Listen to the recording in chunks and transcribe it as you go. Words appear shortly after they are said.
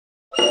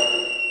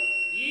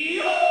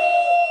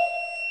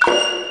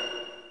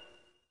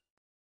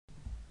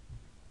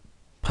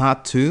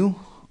Part 2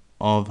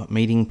 of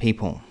meeting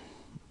people.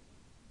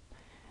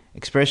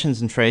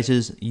 Expressions and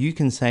phrases you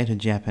can say to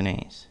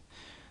Japanese.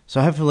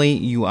 So hopefully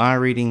you are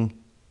reading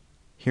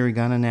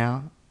hiragana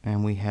now,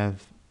 and we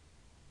have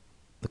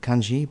the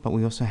kanji, but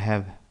we also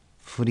have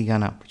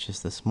furigana, which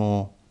is the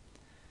small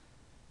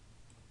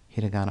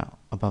hiragana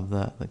above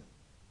the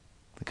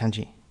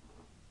kanji.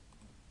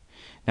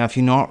 Now if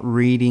you're not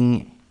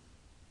reading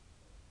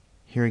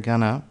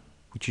hiragana,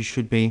 which you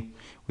should be,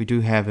 we do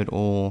have it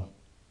all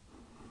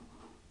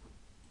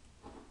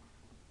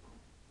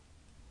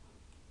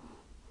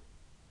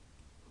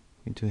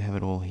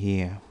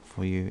here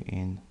for you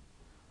in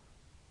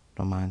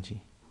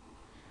Romanji.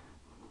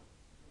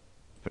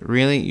 But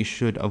really, you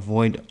should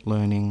avoid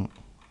learning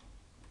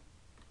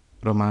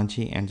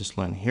Romanji and just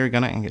learn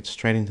hiragana and get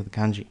straight into the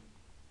kanji.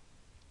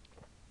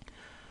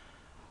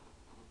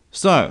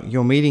 So,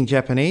 you're meeting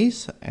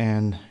Japanese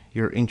and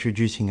you're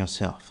introducing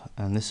yourself.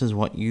 And this is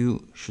what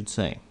you should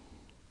say.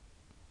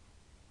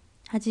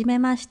 はじめ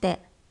まして、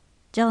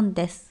ジョン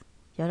です。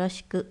よろ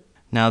しく。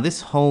 Now,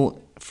 this whole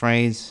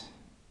phrase,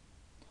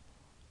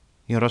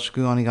 よろし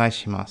くお願い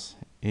します,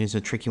 is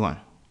a tricky one.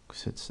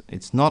 Because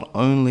it's not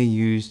only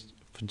used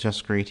for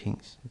just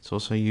greetings. It's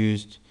also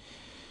used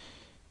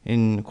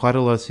in quite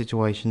a lot of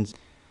situations.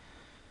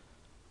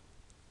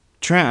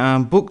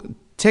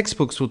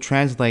 Textbooks will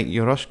translate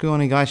よろしくお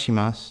願いし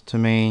ます to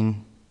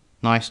mean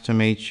nice to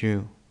meet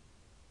you,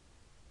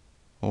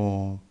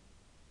 or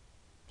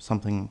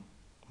something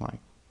like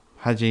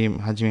はじ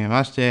め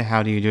まして,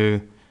 how do you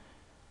do?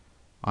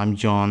 I'm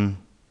John,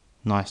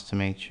 nice to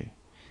meet you.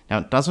 Now,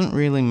 it doesn't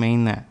really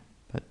mean that,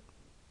 but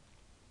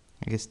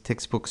I guess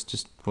textbooks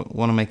just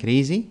want to make it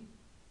easy.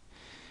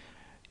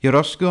 よ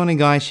ろしくお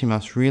願いし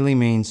ます really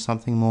means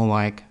something more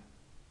like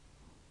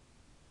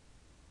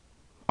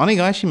お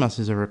願いしま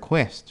す is a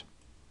request.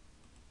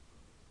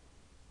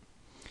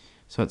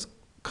 So it's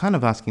kind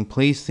of asking,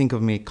 please think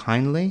of me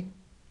kindly.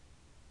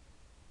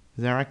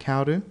 Is that right,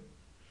 Kaoru?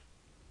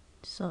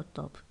 Sort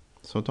of.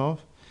 Sort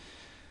of?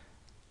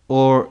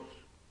 Or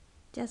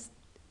Just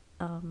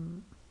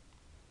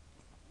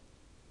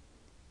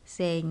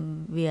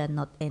saying we are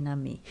not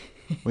enemy.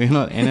 we're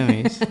not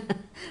enemies.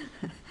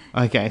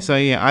 Okay, so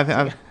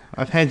yeah,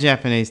 I've had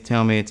Japanese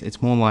tell me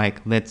it's more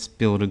like let's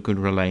build a good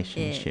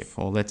relationship, Yes.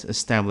 or let's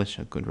establish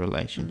a good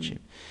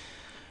relationship.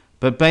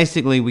 But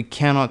basically, we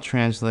cannot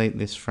translate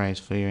this phrase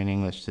for you in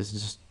English.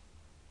 There's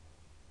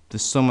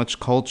so much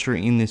culture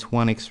in this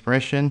one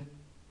expression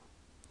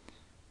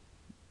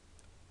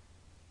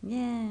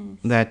Yes.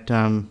 that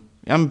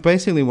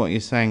basically what you're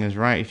saying is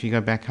right. If you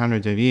go back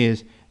hundreds of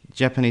years,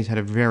 Japanese had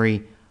a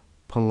very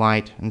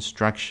polite and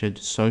structured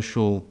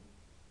social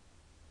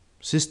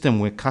system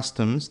where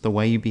customs, the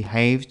way you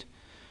behaved,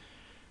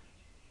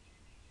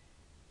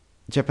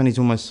 Japanese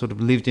almost sort of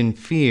lived in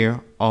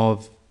fear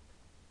of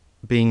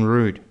being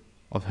rude,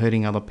 of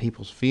hurting other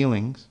people's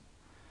feelings.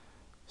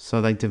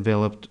 So they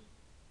developed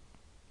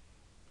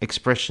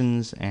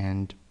expressions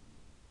and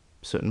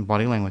certain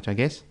body language, I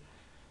guess.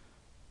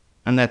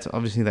 And that's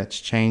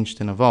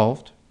changed and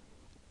evolved.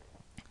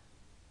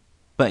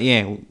 But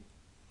yeah,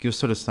 you're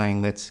sort of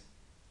saying let's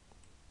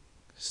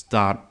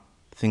start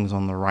things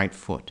on the right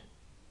foot.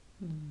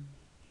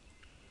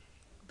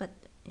 But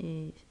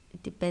it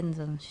depends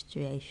on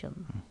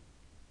situation.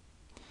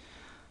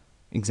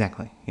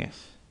 Exactly,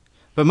 yes.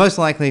 But most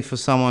likely for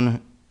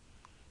a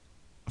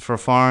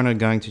foreigner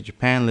going to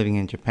Japan, living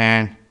in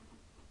Japan,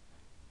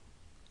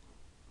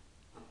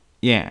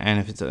 yeah, and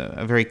if it's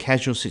a very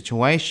casual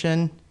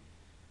situation.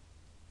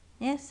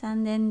 Yes,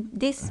 and then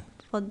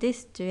for this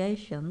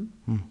situation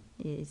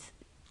is,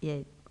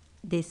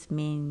 this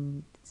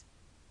means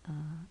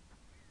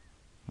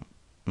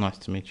Nice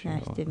to meet you.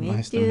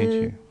 Nice to meet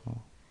you.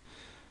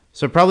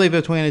 So probably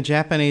between a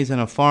Japanese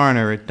and a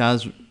foreigner, it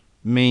does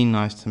mean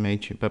nice to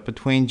meet you. But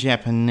between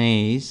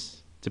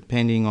Japanese,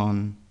 depending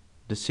on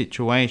the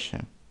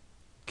situation,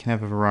 it can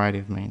have a variety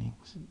of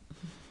meanings.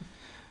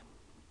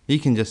 You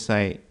can just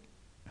say,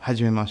 は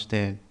じめまし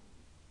て,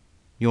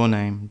 your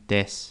name,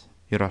 です,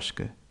 よろし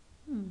く. It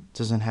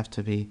doesn't have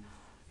to be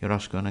よろ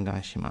しくお願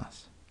いしま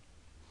す.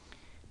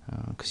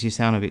 Because you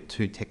sound a bit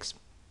too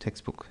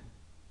textbook.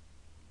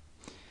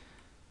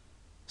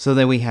 So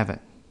there we have it.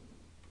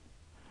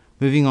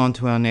 Moving on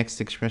to our next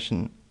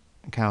expression,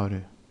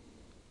 Kaoru.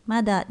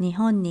 まだ日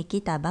本に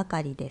来たば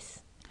かりで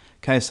す。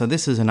 Okay, so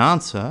this is an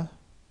answer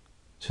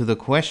to the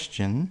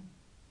question.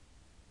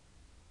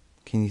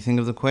 Can you think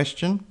of the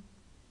question?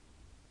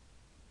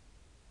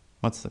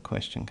 What's the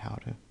question,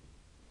 Kaoru?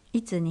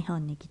 いつ日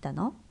本に来た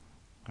の?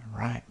 All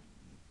right.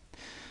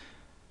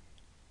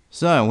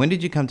 So, when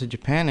did you come to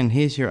Japan? And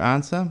here's your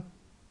answer.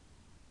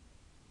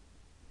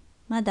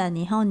 まだ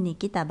日本に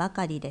来たば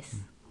かりで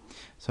す。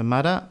 So,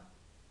 まだ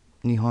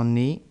日本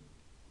に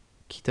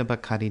来たば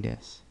かりで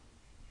す.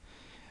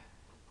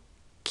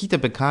 Kita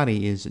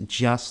bakari is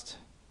just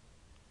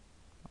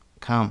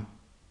come.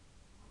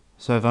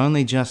 So I've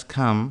only just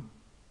come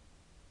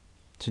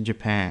to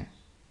Japan.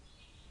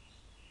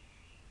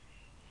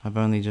 I've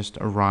only just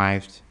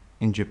arrived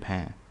in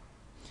Japan.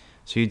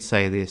 So you'd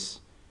say this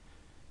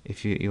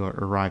if you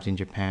arrived in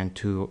Japan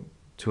two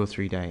or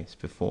 3 days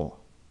before.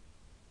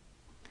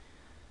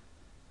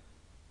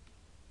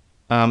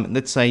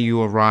 Let's say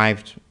you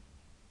arrived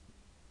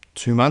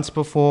 2 months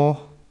before.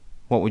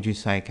 What would you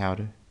say,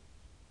 Kaoru?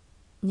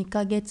 2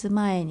ヶ月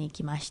前に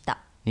来ました。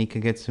2ヶ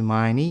月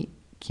前に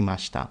来ま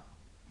した。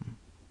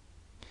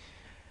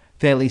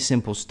Fairly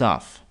simple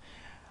stuff.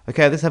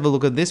 Okay, let's have a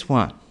look at this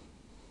one.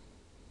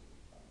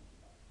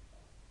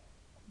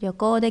 旅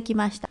行で来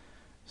ました。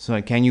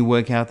So, can you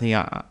work out the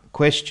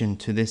question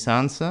to this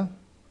answer?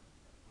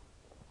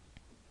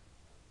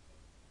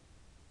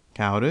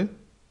 Kaoru?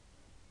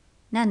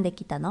 なんで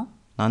来たの？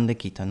なんで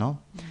来たの？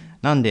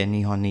なんで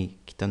日本に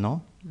来た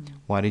の？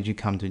 Why did you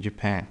come to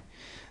Japan?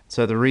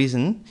 So the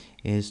reason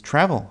is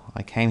travel.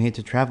 I came here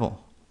to travel.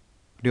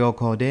 旅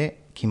行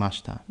で来ま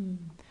した。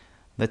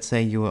Let's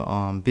say you were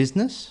on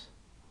business.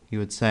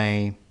 You would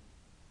say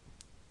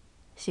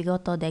仕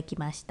事で来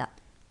ました。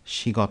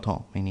仕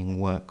事 meaning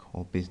work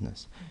or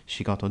business.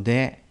 仕事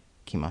で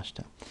来まし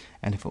た。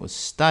And if it was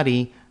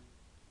study,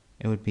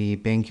 it would be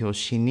勉強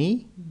し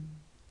に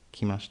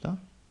来ました。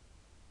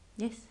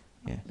Yes.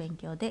 Yes. 勉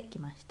強で来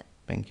ました。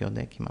勉強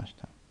で来まし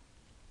た。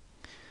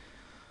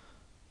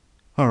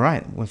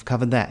Alright, we've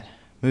covered that.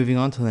 Moving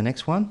on to the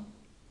next one.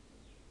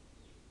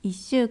 1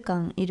週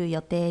間いる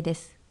予定で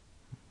す。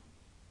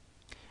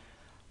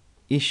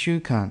1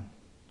週間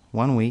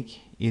 1 week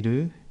い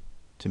る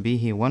to be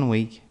here 1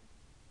 week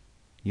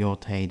予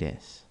定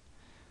です。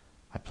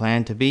I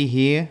plan to be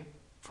here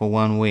for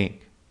 1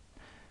 week.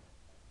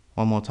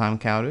 One more time,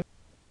 Kaoru.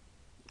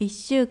 1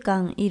週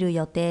間いる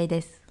予定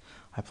です。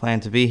I plan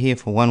to be here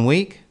for 1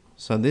 week.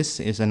 So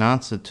this is an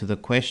answer to the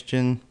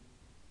question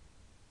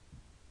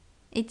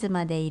いつ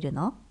までいる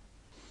の？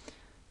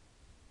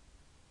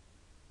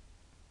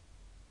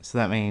 So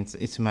that means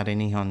いつまで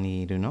日本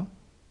にいるの?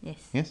 Yes.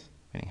 Yes?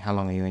 Meaning how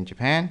long are you in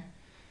Japan?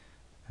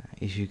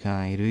 1週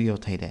間いる予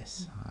定で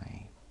す。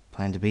I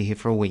plan to be here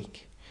for a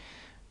week.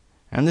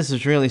 And this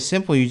is really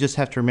simple. You just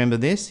have to remember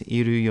this.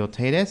 いる予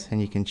定です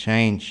and you can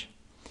change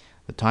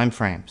the time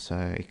frame.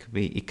 So it could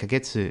be 1ヶ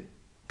月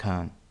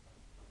間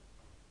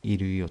い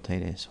る予定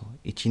です。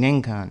1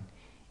年間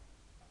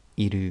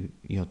いる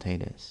予定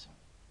です。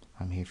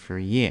I'm here for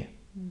a year.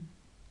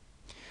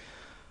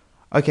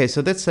 Okay,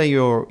 so let's say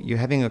you're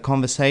having a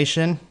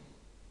conversation.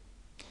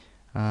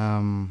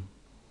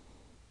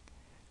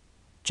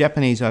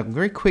 Japanese are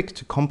very quick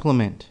to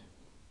compliment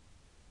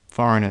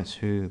foreigners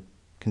who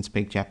can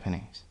speak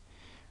Japanese.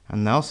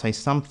 And they'll say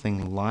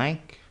something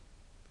like,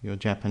 your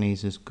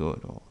Japanese is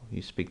good, or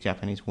you speak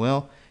Japanese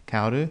well.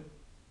 Kaoru?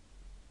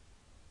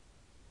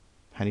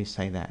 How do you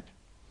say that?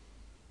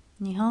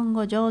 日本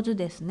語上手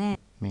ですね。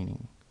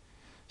 Meaning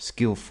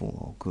skillful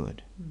or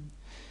good.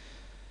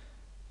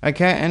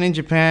 Okay, and in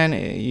Japan,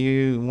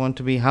 you want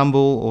to be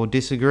humble or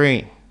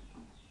disagree.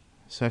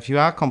 So if you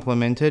are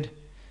complimented,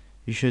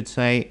 you should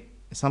say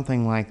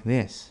something like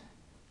this.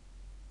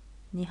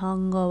 日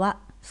本語は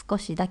少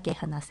しだけ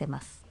話せ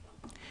ます。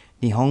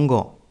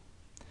 Nihongo.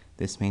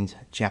 This means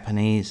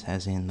Japanese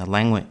as in the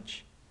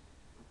language.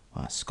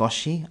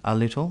 Skoshi, a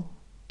little.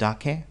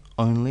 Dake,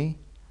 only.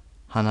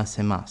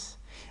 Hanasemasu.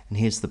 And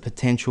here's the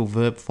potential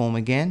verb form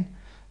again.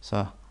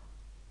 So,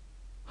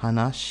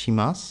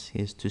 hanashimasu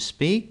is to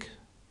speak.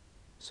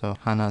 So,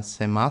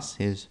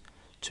 hanasemasu is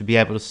to be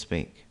able to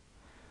speak.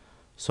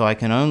 So, I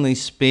can only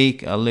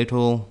speak a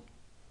little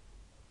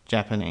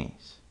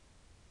Japanese.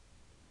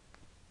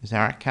 Is that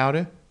right,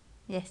 Kaoru?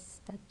 Yes,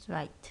 that's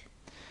right.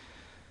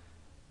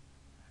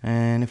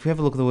 And if we have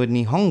a look at the word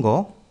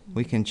Nihongo,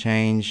 we can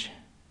change,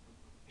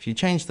 if you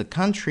change the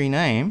country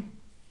name,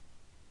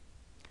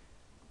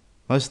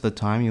 most of the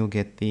time you'll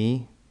get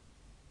the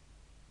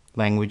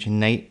language,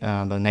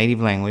 the native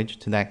language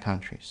to that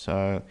country.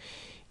 So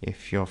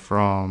if you're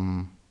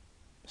from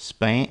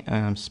Spain,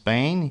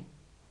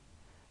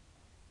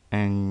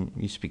 and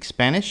you speak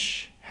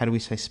Spanish, how do we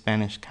say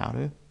Spanish,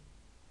 Kaoru?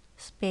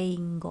 スペイ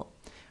ン語、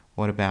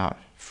 What about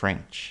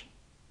French?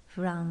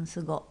 フラン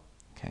ス語。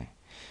 Okay.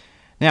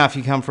 Now, if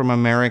you come from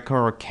America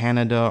or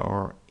Canada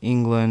or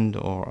England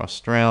or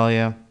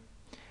Australia,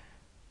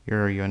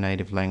 your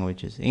native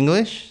language is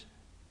English.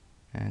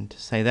 And to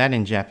say that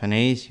in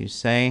Japanese, you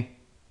say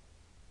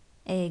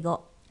英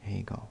語。 There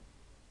you go.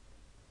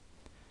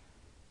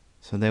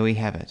 So there we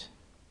have it.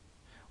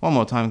 One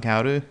more time,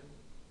 Kaoru.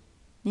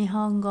 日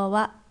本語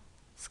は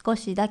少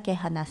しだけ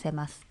話せ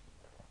ます。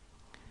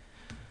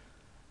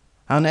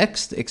 Our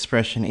next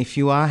expression, if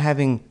you are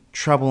having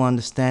trouble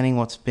understanding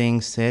what's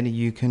being said,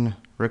 you can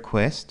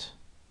request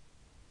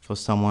for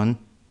someone,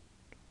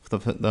 for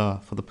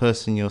the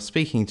person you're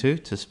speaking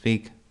to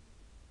speak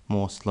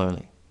more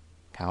slowly.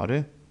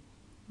 Kaoru?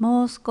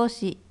 もう少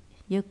し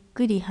ゆっ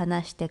くり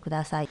話してく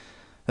ださい。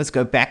 Let's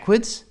go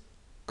backwards.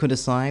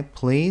 Kudasai,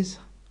 please.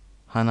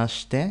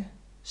 Hanashite,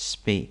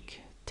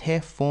 speak. Te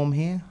form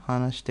here.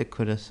 Hanashite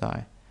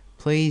kudasai.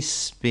 Please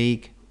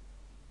speak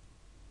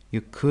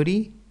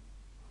yukuri,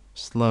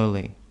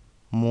 slowly.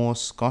 More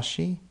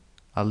skoshi,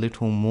 a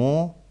little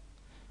more.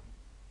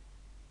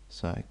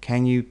 So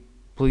can you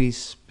please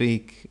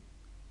speak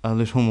a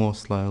little more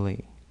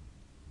slowly?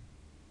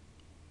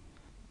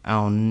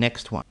 Our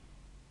next one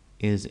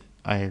is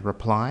a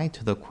reply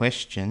to the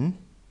question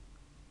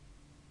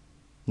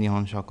日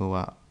本食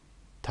は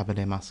食べ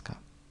れますか?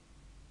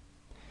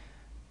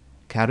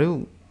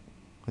 Karu,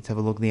 let's have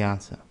a look at the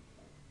answer.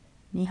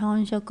 日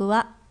本食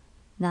は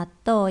納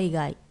豆以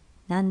外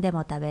何で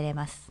も食べれ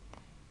ます。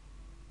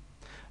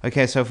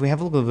Okay, so if we have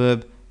a look at the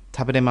verb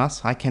食べれま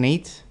す, I can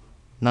eat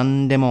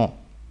何でも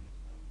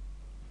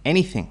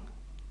anything.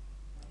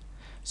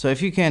 So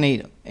if you can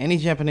eat any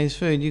Japanese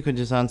food, you could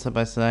just answer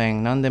by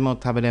saying 何でも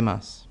食べれ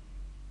ます.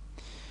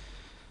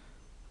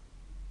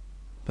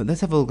 But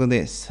let's have a look at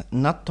this.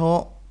 納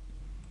豆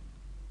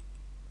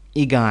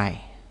以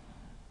外.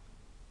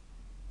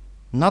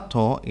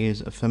 Natto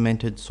is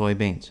fermented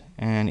soybeans,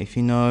 and if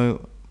you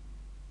know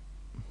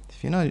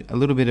a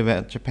little bit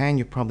about Japan,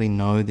 you probably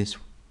know this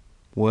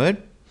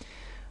word.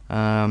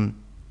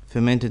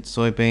 Fermented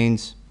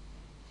soybeans.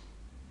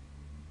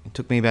 It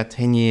took me about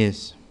 10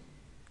 years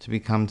to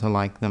become to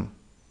like them.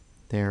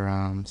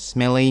 They're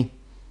smelly.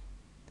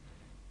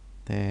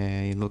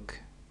 They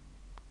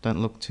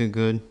don't look too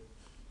good.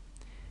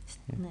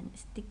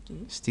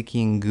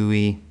 Sticky and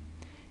gooey,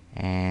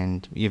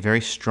 and you're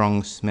very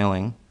strong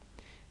smelling.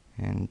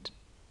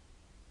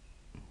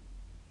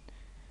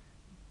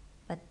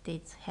 But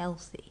it's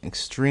healthy.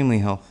 Extremely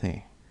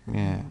healthy,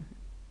 yeah.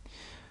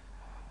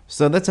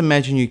 So let's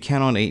imagine you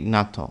cannot eat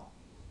natto.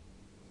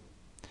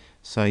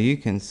 So you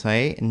can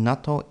say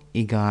natto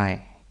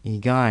igai.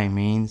 Igai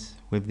means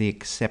with the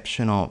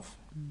exception of,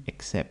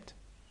 except.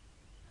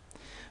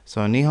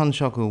 So nihon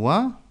shoku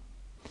wa,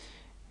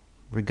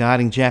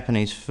 regarding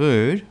Japanese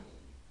food,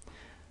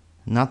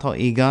 natto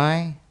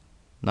igai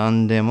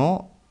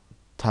nandemo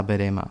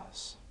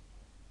taberemasu.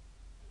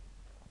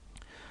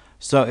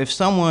 So if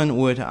someone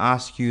were to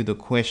ask you the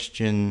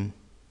question,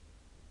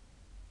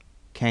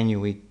 can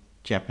you eat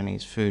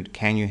Japanese food?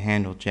 Can you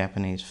handle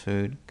Japanese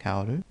food,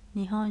 Kaoru?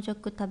 日本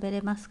食食べ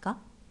れますか?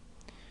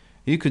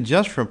 You could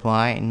just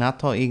reply,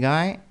 natto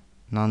igai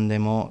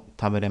nandemo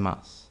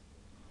taberemasu.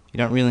 You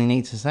don't really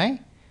need to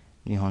say,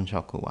 nihon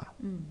shoku wa.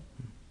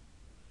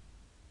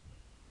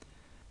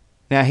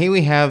 Now here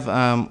we have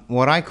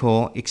what I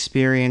call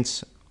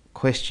experience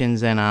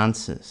questions and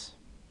answers.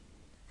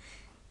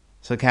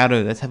 So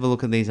Kaoru, let's have a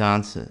look at these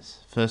answers.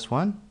 First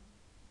one.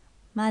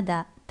 ま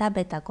だ食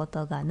べたこ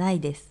とがな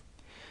いです。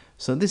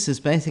 So this is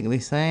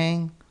basically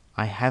saying,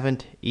 I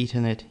haven't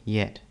eaten it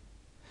yet.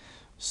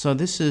 So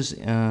this is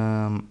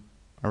a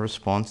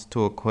response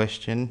to a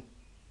question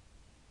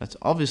that's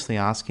obviously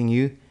asking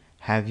you,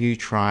 have you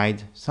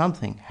tried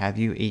something? Have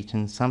you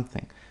eaten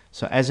something?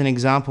 So as an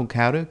example,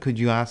 Kaoru, could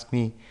you ask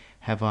me,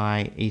 have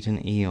I eaten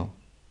eel?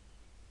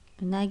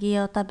 うなぎ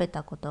を食べ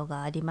たこと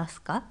がありま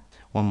すか?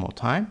 One more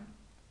time.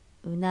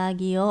 うな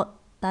ぎを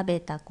食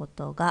べたこ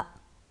とが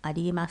あ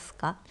ります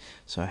か?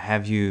 So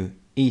have you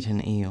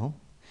eaten eel?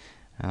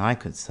 And I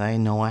could say,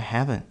 no, I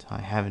haven't. I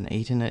haven't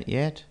eaten it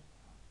yet.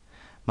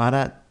 ま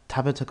だ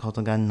食べたこ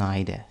とがな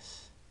いで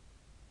す.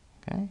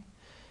 Okay.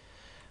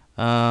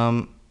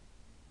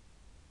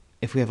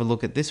 If we have a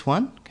look at this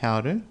one,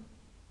 Kaoru.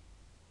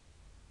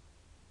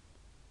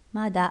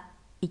 まだ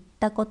行っ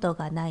たこと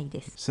がない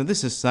です。 So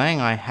this is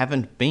saying I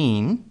haven't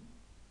been.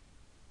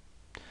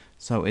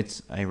 So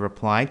it's a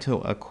reply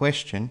to a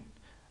question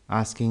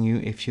asking you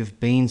if you've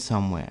been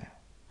somewhere.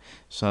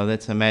 So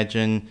let's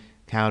imagine,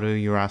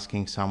 Kaoru, you're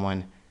asking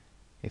someone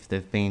if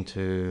they've been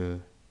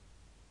to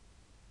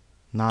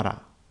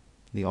Nara,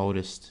 the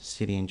oldest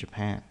city in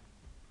Japan.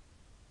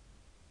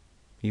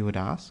 You would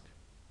ask,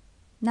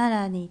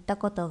 奈良に行った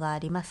ことがあ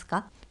ります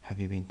か? have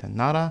you been to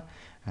Nara?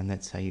 And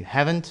let's say you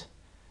haven't.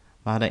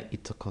 まだ行っ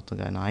たこと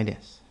がないで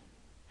す.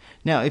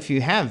 Now, if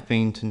you have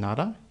been to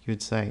Nara,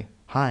 you'd say,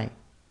 はい、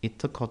行っ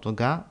たこと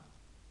が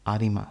あ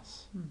りま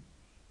す.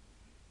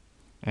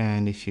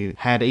 And if you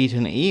had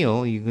eaten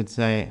eel, you could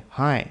say,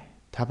 はい、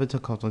食べた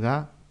こと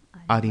が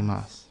あり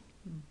ます.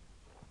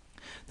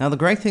 Now, the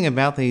great thing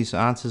about these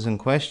answers and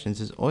questions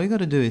is all you got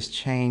to do is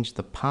change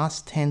the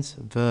past tense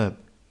verb.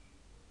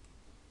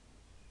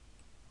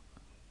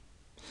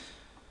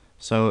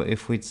 So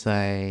if we'd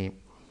say,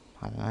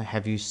 I don't know,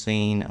 have you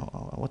seen,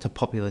 what's a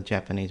popular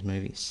Japanese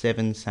movie?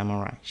 Seven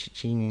Samurai,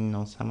 Shichinin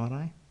no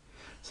Samurai?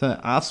 So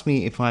ask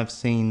me if I've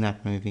seen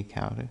that movie,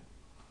 Kaoru.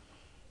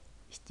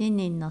 7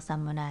人の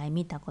侍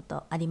見たこ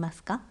とありま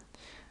すか?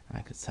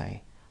 I could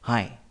say, は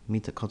い、見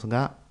たこと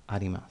があ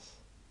りま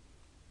す.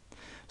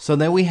 So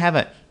there we have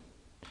it.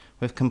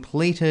 We've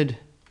completed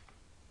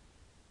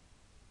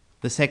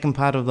the second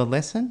part of the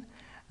lesson.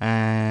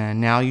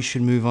 And now you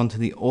should move on to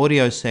the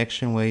audio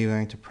section where you're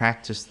going to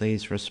practice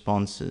these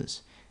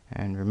responses.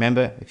 And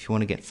remember, if you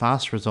want to get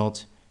fast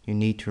results, you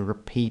need to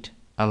repeat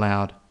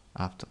aloud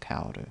after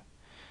Kaoru.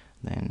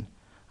 Then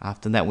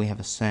after that, we have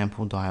a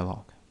sample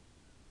dialogue.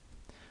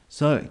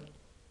 So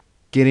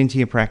get into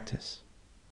your practice.